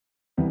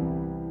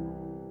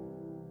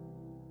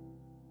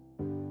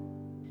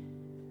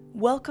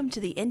Welcome to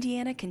the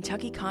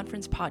Indiana-Kentucky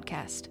Conference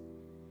Podcast,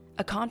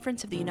 a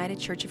conference of the United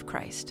Church of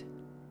Christ.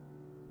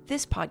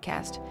 This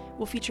podcast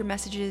will feature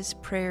messages,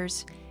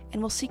 prayers,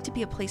 and will seek to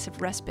be a place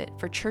of respite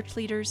for church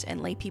leaders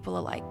and lay people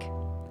alike.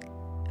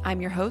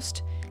 I'm your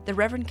host, the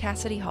Reverend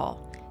Cassidy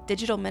Hall,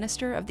 Digital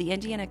Minister of the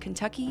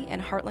Indiana-Kentucky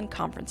and Heartland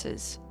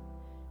Conferences.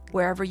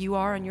 Wherever you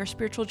are on your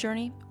spiritual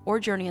journey or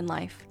journey in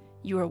life,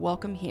 you are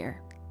welcome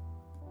here.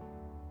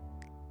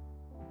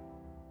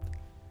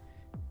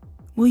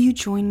 Will you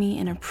join me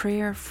in a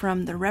prayer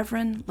from the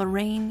Reverend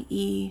Lorraine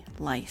E.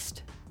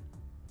 Leist?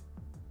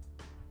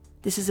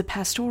 This is a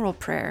pastoral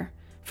prayer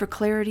for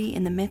clarity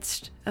in the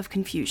midst of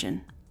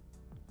confusion.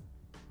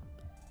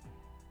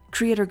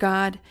 Creator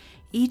God,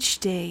 each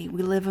day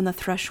we live on the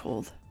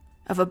threshold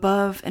of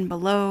above and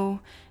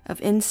below,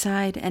 of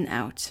inside and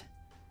out.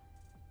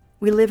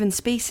 We live in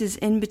spaces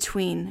in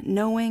between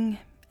knowing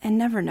and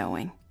never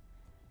knowing,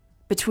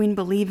 between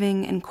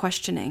believing and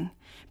questioning,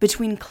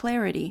 between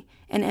clarity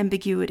and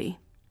ambiguity.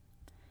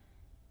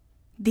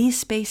 These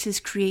spaces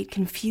create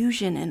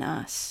confusion in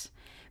us.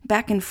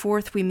 Back and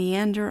forth we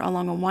meander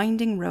along a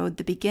winding road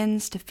that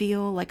begins to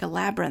feel like a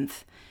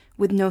labyrinth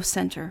with no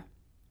center,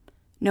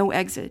 no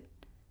exit,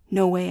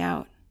 no way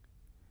out.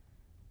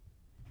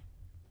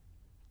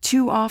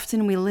 Too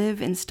often we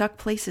live in stuck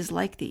places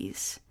like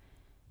these.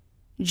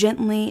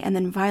 Gently and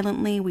then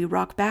violently we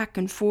rock back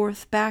and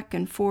forth,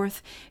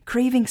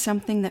 craving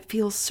something that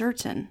feels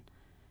certain.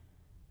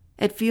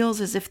 It feels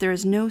as if there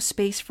is no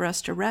space for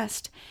us to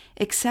rest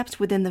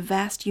except within the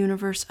vast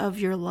universe of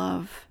your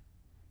love.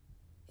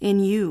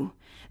 In you,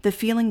 the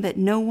feeling that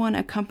no one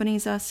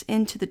accompanies us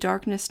into the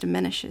darkness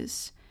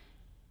diminishes.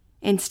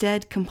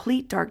 Instead,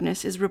 complete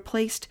darkness is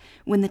replaced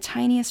when the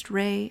tiniest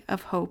ray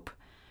of hope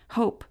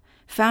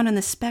found in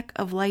the speck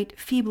of light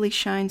feebly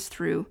shines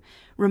through,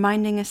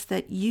 reminding us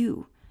that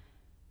you,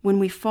 when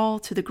we fall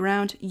to the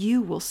ground, you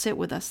will sit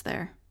with us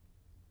there.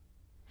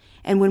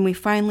 And when we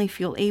finally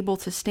feel able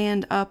to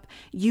stand up,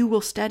 you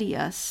will steady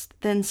us,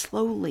 then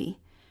slowly,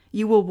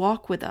 you will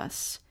walk with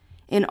us.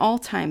 In all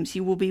times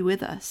you will be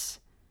with us.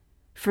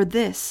 For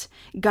this,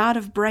 God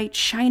of bright,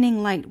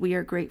 shining light, we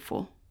are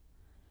grateful.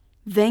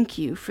 Thank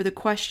you for the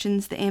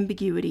questions, the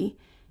ambiguity,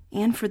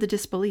 and for the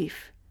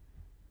disbelief.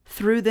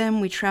 Through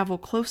them we travel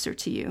closer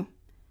to you.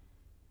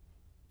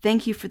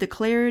 Thank you for the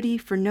clarity,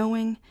 for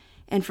knowing,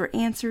 and for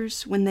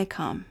answers when they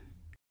come.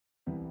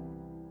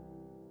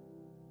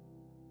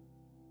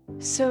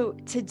 So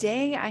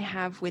today I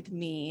have with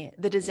me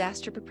the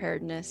Disaster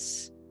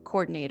Preparedness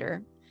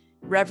Coordinator,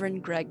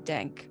 Reverend Greg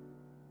Denk.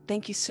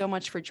 Thank you so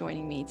much for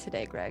joining me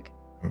today, Greg.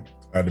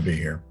 Glad to be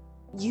here.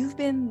 You've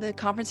been the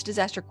Conference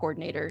Disaster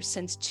Coordinator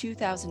since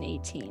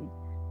 2018.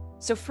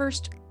 So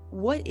first,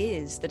 what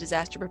is the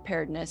Disaster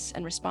Preparedness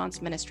and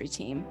Response Ministry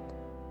Team,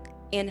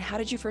 and how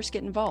did you first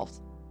get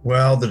involved?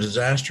 Well, the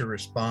Disaster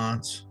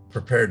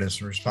Preparedness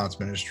and Response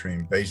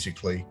Ministry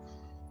basically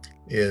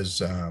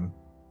is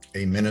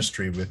a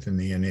ministry within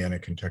the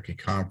Indiana-Kentucky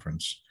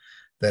Conference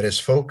that is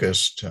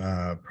focused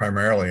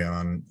primarily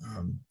on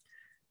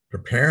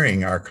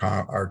preparing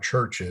our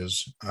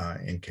churches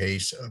in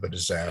case of a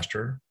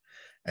disaster,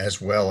 as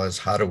well as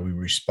how do we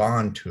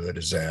respond to a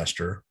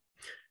disaster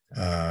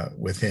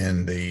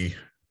within the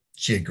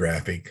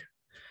geographic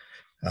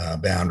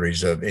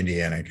boundaries of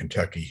Indiana and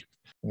Kentucky.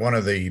 One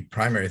of the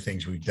primary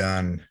things we've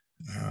done,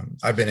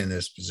 I've been in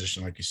this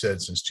position, like you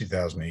said, since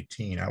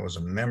 2018. I was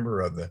a member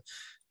of the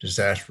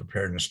disaster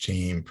preparedness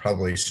team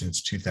probably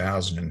since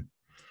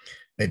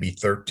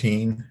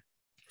 2013,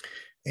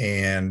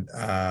 and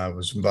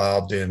was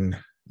involved in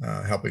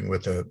helping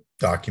with the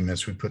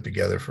documents we put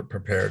together for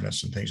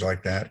preparedness and things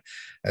like that,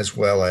 as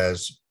well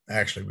as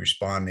actually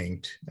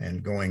responding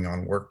and going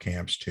on work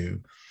camps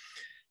to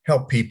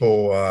help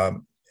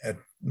people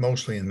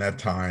mostly in that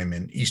time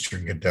in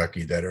Eastern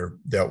Kentucky that are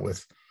dealt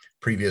with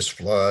previous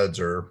floods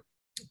or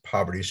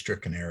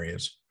poverty-stricken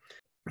areas.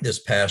 This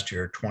past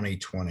year,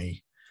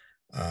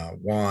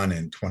 2021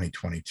 and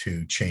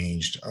 2022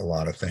 changed a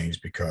lot of things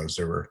because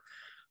there were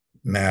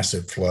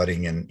massive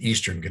flooding in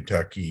Eastern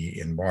Kentucky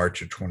in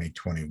March of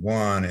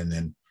 2021, and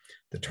then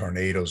the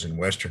tornadoes in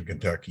Western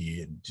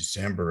Kentucky in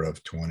December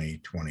of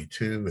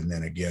 2022, and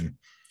then again,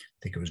 I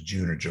think it was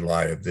June or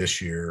July of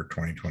this year,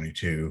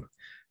 2022,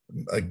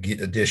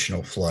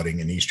 additional flooding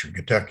in Eastern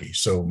Kentucky.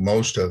 So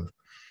most of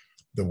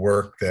the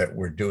work that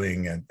we're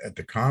doing at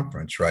the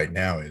conference right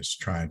now is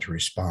trying to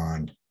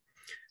respond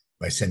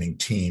by sending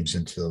teams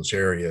into those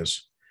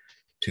areas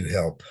to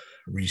help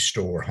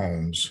restore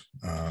homes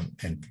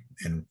and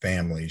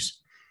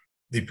families.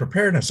 The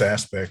preparedness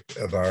aspect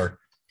of our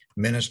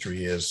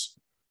ministry is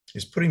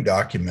putting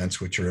documents,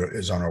 which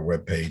is on our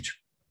webpage,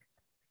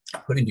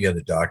 putting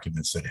together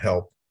documents that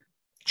help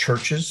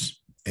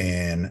churches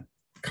and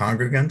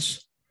congregants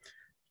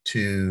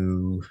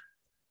to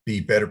be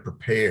better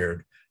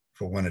prepared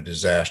for when a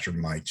disaster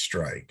might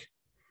strike.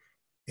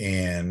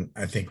 And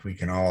I think we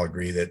can all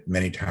agree that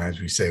many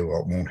times we say,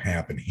 well, it won't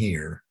happen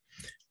here,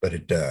 but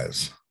it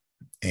does.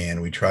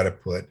 And we try to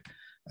put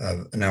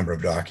a number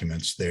of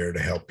documents there to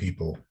help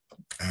people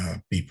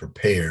be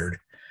prepared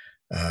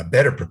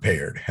better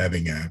prepared,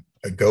 having a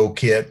go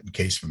kit in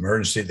case of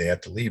emergency. They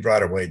have to leave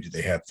right away. Do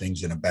they have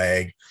things in a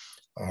bag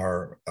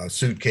or a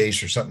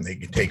suitcase or something they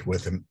can take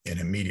with them in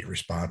immediate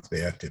response? They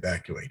have to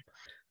evacuate.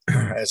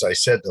 As I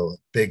said, though, a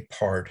big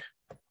part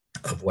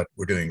of what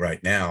we're doing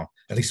right now,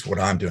 at least what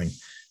I'm doing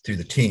through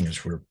the team,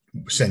 is we're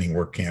sending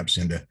work camps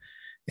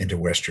into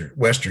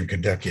Western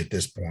Kentucky at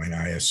this point.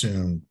 I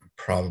assume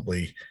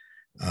probably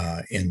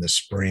in the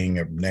spring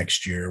of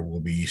next year, we'll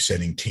be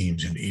sending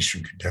teams into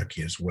Eastern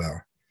Kentucky as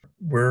well.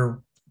 We're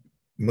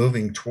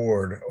moving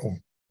toward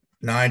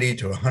 $90,000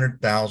 to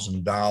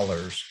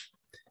 $100,000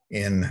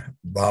 in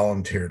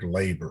volunteered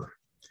labor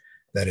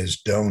that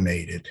is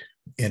donated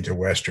into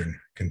Western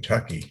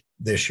Kentucky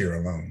this year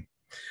alone.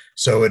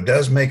 So it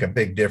does make a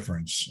big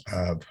difference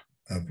of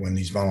when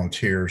these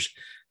volunteers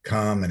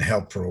come and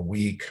help for a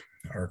week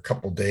or a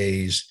couple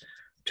days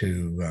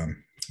to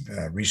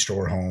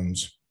restore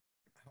homes.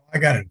 I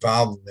got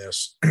involved in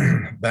this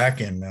back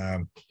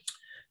in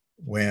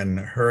when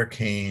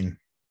Hurricane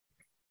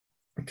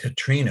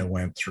Katrina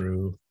went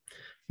through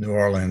New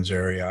Orleans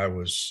area. I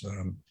was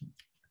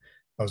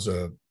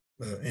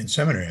in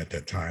seminary at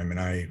that time, and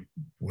I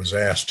was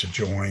asked to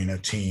join a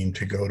team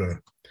to go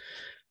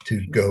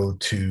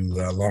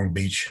to Long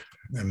Beach,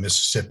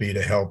 Mississippi,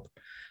 to help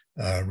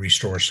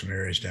restore some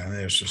areas down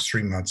there. This was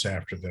 3 months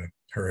after the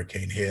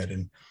hurricane hit,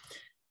 and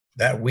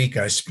that week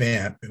I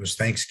spent, it was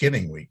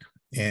Thanksgiving week,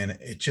 and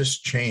it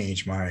just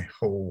changed my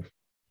whole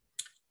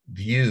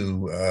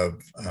view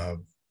of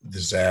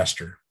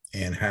disaster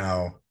and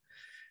how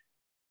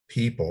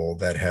people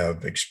that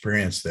have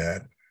experienced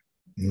that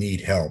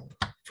need help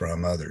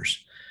from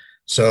others.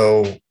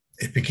 So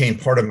it became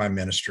part of my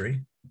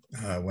ministry.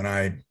 When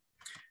I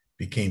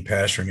became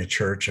pastoring a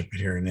church up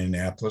here in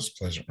Indianapolis,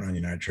 Pleasant Run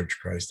United Church of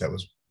Christ, that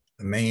was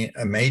a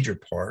major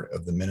part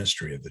of the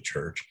ministry of the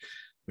church.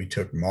 We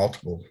took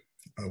multiple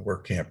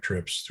work camp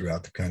trips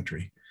throughout the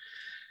country.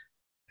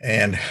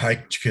 And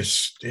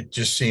it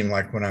just seemed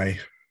like when I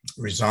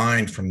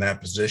resigned from that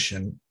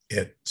position,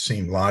 it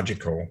seemed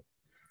logical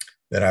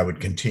that I would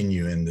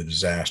continue in the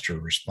disaster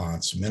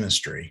response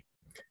ministry.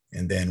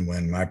 And then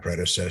when my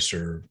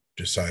predecessor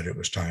decided it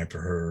was time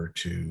for her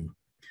to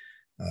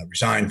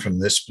resign from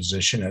this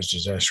position as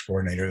disaster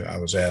coordinator, I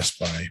was asked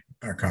by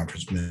our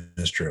conference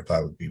minister if I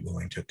would be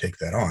willing to take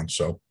that on.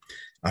 So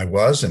I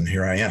was, and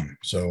here I am.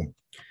 So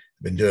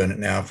I've been doing it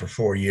now for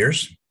 4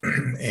 years,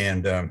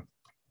 and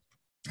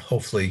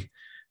hopefully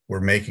we're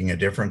making a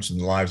difference in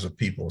the lives of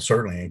people,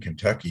 certainly in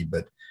Kentucky,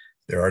 but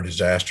there are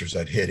disasters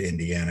that hit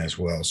Indiana as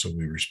well. So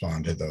we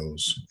respond to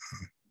those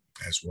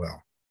as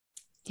well.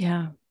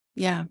 Yeah.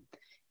 Yeah.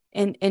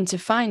 And to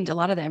find a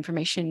lot of the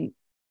information,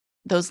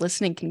 those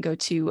listening can go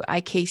to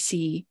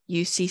ikcucc.org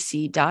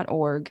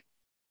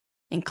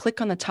and click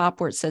on the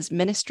top where it says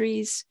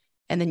ministries,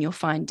 and then you'll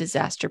find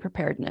disaster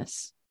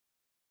preparedness.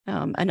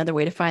 Another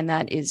way to find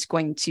that is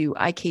going to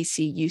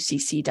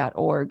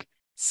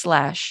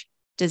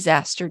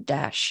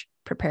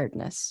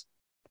ikcucc.org/disaster-preparedness.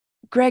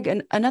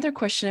 Greg, another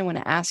question I want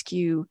to ask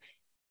you,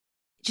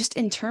 just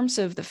in terms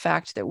of the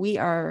fact that we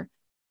are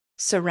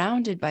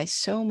surrounded by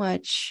so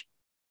much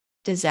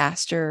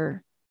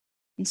disaster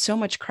and so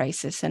much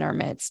crisis in our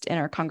midst, in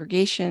our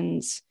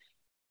congregations,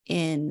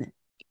 in,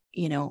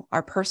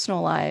 our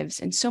personal lives,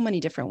 in so many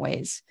different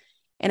ways.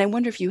 And I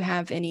wonder if you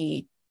have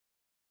any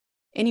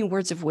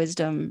words of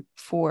wisdom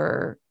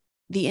for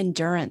the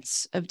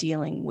endurance of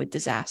dealing with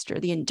disaster,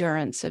 the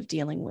endurance of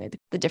dealing with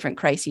the different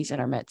crises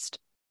in our midst.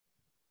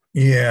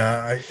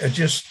 Yeah, I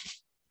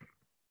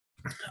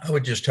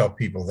would just tell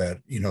people that,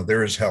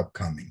 there is help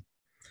coming.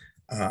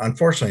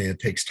 Unfortunately, it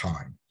takes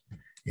time.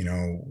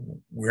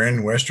 We're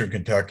in Western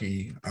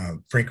Kentucky.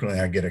 Frequently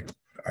I get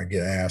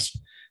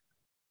asked,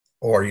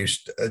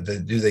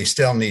 do they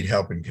still need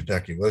help in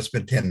Kentucky? Well, it's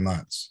been 10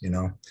 months,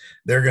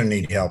 they're going to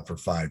need help for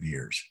 5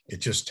 years.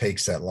 It just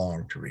takes that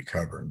long to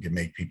recover and to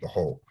make people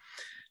whole.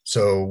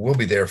 So we'll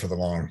be there for the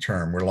long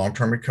term. We're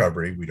long-term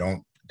recovery. We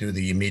don't do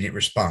the immediate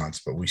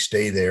response, but we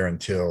stay there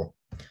until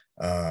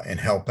and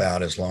help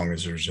out as long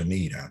as there's a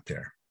need out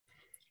there.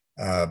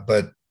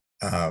 But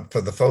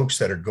for the folks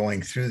that are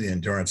going through the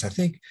endurance, I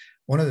think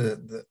one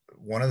of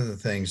the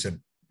things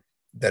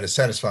that is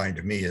satisfying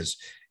to me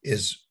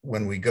is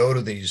when we go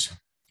to these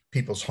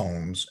people's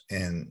homes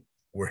and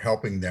we're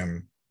helping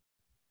them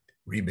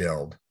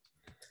rebuild,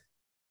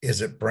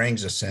 is it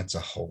brings a sense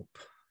of hope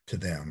to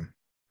them,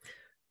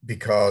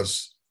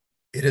 because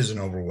it is an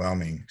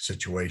overwhelming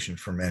situation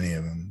for many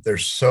of them.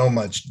 There's so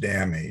much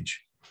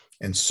damage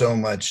and so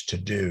much to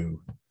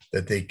do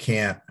that they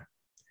can't,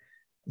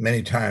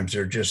 many times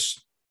they're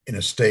just in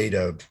a state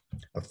of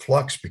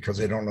flux because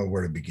they don't know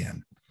where to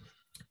begin.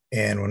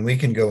 And when we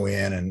can go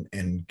in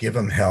and give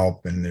them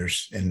help, and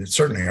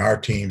certainly our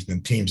teams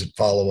and teams that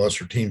follow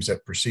us or teams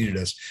that preceded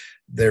us,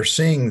 they're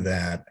seeing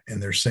that, and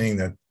they're seeing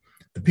that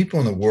the people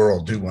in the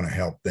world do want to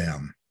help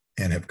them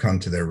and have come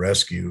to their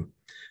rescue,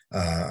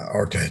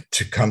 or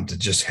to come to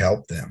just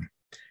help them.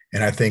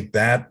 And I think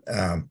that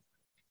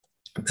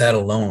that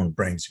alone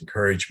brings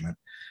encouragement.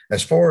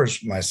 as far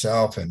as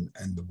myself and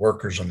the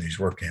workers on these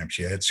work camps,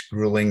 yeah, it's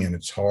grueling and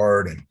it's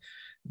hard.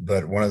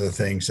 But one of the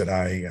things that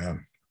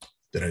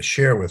I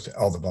share with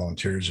all the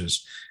volunteers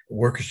is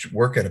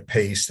work at a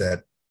pace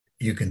that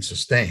you can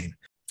sustain.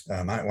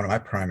 One of my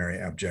primary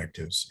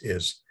objectives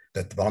is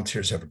that the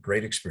volunteers have a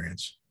great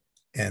experience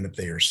and that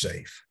they are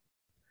safe.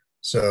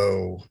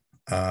 So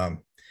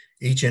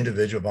each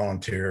individual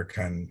volunteer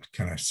can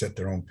kind of set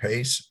their own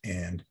pace,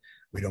 and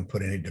we don't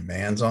put any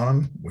demands on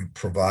them. We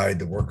provide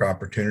the work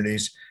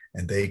opportunities,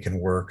 and they can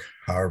work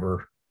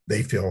however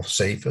they feel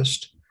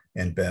safest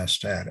and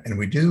best at. And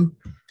we do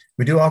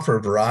offer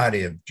a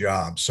variety of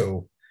jobs.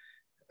 So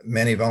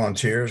many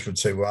volunteers would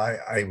say, well,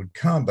 I would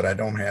come, but I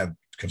don't have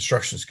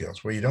construction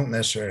skills. Well, you don't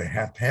necessarily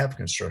have to have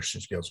construction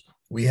skills.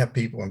 We have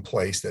people in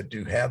place that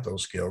do have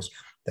those skills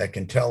that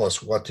can tell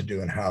us what to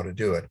do and how to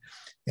do it.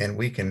 And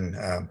we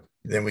can,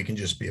 then we can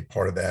just be a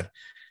part of that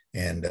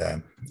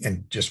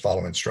and just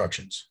follow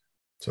instructions.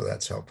 So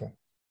that's helpful.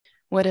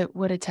 What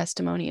a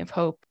testimony of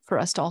hope for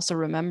us to also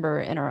remember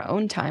in our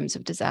own times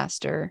of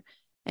disaster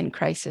and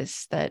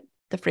crisis, that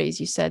the phrase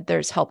you said,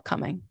 there's help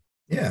coming.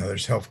 Yeah,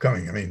 there's help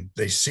coming. I mean,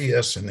 they see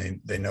us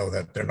and they know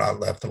that they're not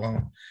left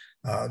alone.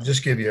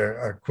 Just give you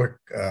a quick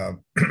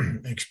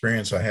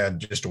experience I had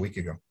just a week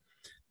ago.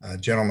 A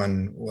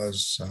gentleman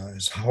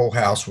his whole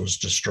house was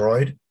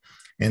destroyed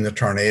in the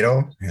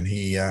tornado, and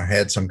he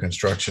had some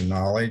construction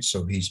knowledge,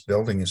 so he's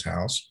building his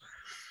house,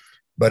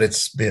 but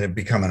it's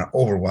become an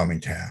overwhelming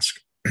task.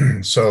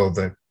 So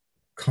the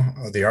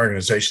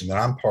organization that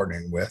I'm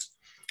partnering with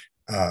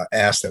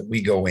asked that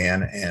we go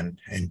in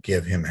and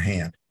give him a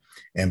hand.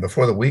 And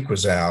before the week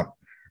was out,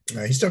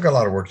 he still got a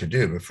lot of work to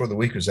do. Before the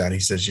week was out, he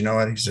says, you know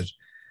what? He says,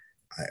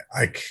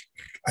 I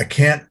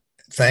can't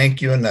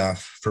thank you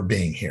enough for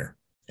being here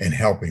and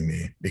helping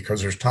me,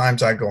 because there's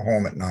times I go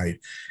home at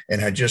night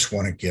and I just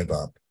want to give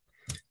up.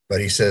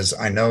 But he says,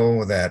 I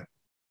know that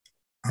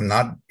I'm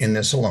not in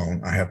this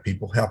alone. I have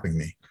people helping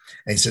me.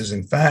 And he says,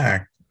 in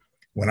fact,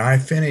 when I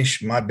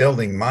finish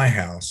building my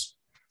house,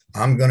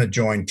 I'm going to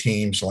join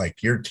teams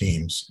like your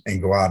teams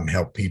and go out and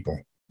help people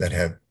that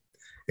have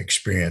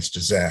experienced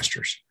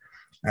disasters.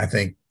 I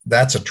think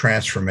that's a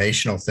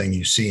transformational thing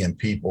you see in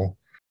people,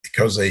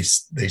 because they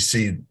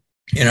see,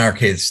 in our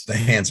case, the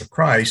hands of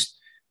Christ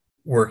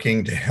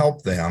working to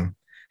help them.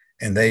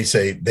 And they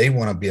say they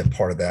want to be a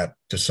part of that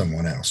to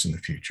someone else in the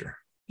future.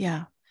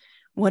 Yeah.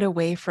 What a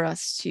way for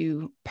us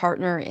to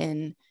partner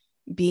in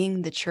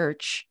being the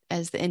church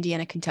as the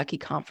Indiana-Kentucky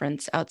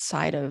Conference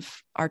outside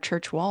of our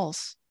church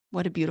walls.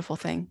 What a beautiful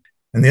thing.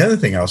 And the other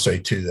thing I'll say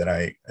too,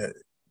 that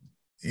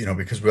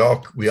because we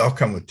all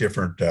come with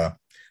different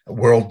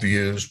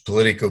worldviews,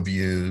 political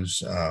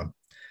views,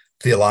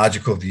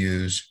 theological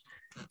views.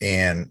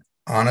 And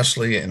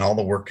honestly, in all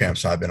the work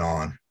camps I've been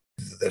on,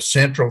 the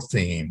central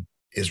theme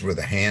is we're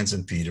the hands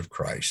and feet of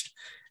Christ.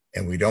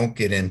 And we don't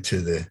get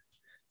into the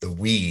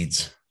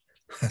weeds,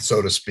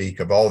 so to speak,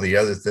 of all the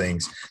other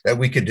things that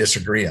we could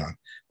disagree on.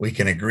 We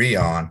can agree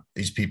on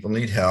these people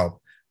need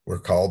help. We're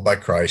called by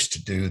Christ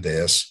to do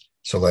this.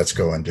 So let's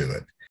go and do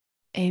it.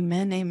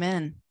 Amen.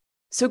 Amen.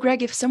 So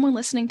Greg, if someone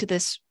listening to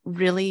this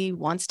really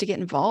wants to get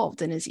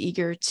involved and is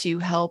eager to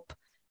help,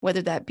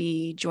 whether that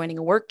be joining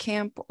a work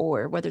camp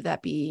or whether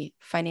that be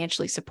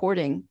financially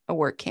supporting a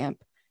work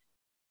camp,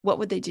 what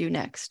would they do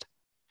next?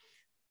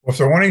 Well, if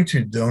they're wanting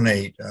to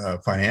donate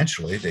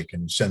financially, they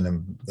can send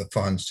them the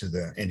funds to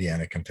the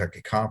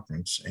Indiana-Kentucky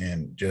Conference,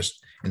 and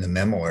just in the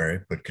memo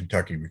area, put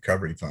Kentucky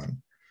Recovery Fund.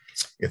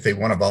 If they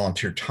want to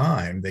volunteer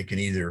time, they can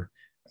either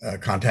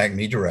contact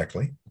me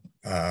directly,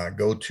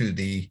 go to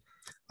the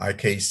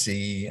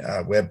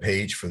IKC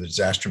webpage for the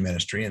disaster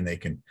ministry, and they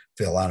can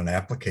fill out an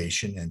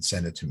application and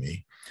send it to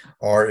me.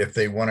 Or if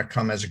they want to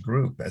come as a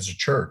group, as a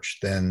church,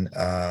 then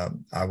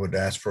I would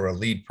ask for a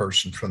lead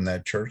person from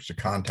that church to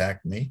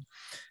contact me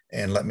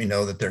and let me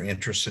know that they're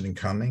interested in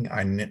coming.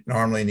 I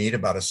normally need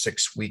about a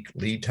 6-week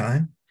lead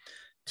time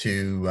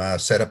to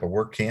set up a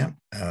work camp,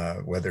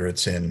 whether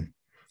it's in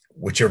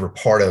whichever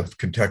part of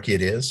Kentucky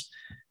it is,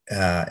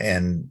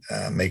 and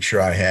make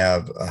sure I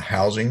have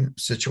housing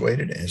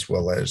situated, as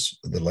well as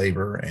the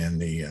labor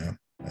and the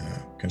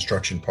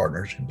construction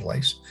partners in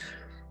place.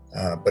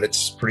 But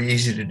it's pretty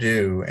easy to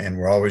do, and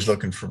we're always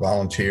looking for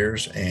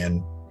volunteers.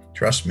 And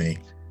trust me,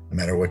 no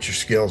matter what your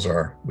skills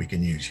are, we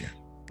can use you.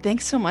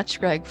 Thanks so much,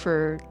 Greg,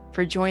 for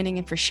joining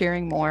and for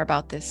sharing more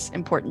about this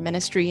important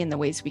ministry and the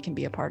ways we can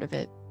be a part of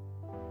it.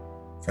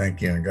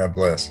 Thank you, and God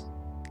bless.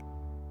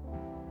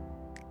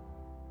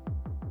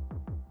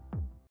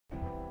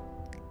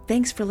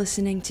 Thanks for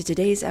listening to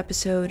today's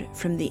episode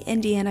from the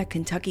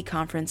Indiana-Kentucky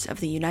Conference of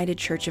the United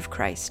Church of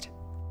Christ.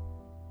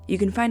 You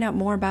can find out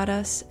more about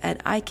us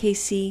at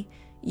ikcucc.org.